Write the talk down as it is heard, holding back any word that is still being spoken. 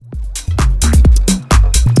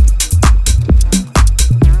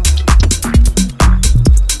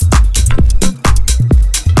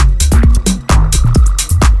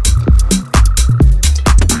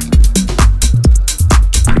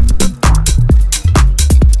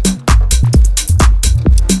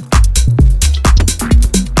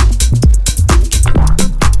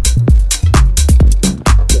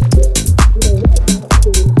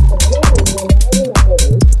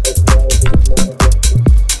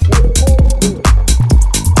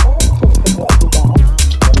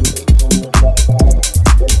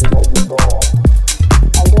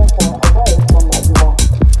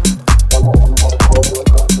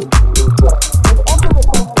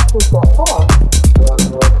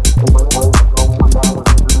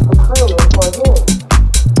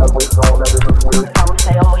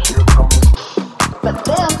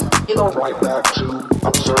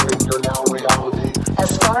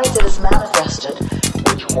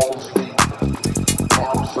holds the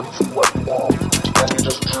absence of what you want. Then you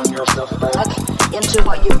just turn yourself back into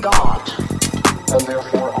what you got. And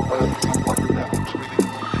therefore away from what you want.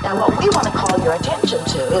 Now what we want to call your attention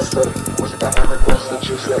to is was that request that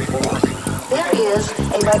you set forth. There is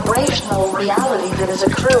a vibrational reality that is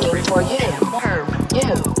accruing for you.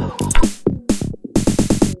 You.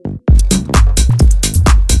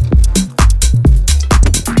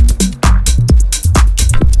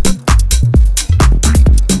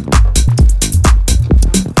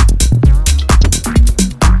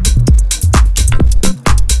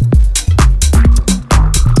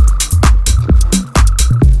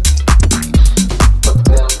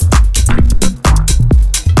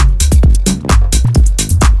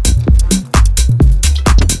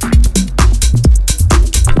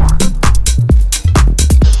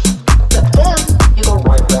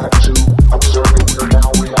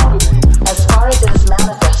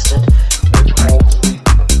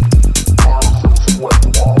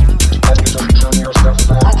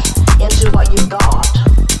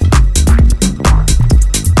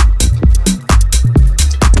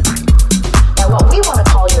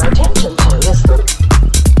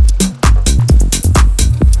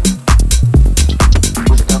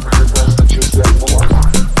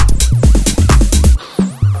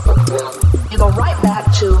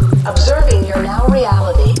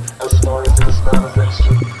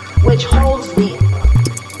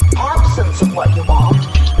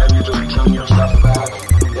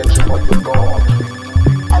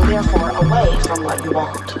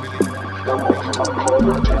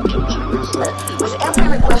 With every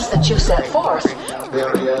request that you set forth,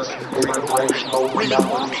 there is a vibrational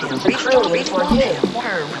reality that is accruing for you.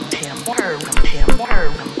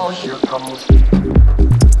 Oh, here comes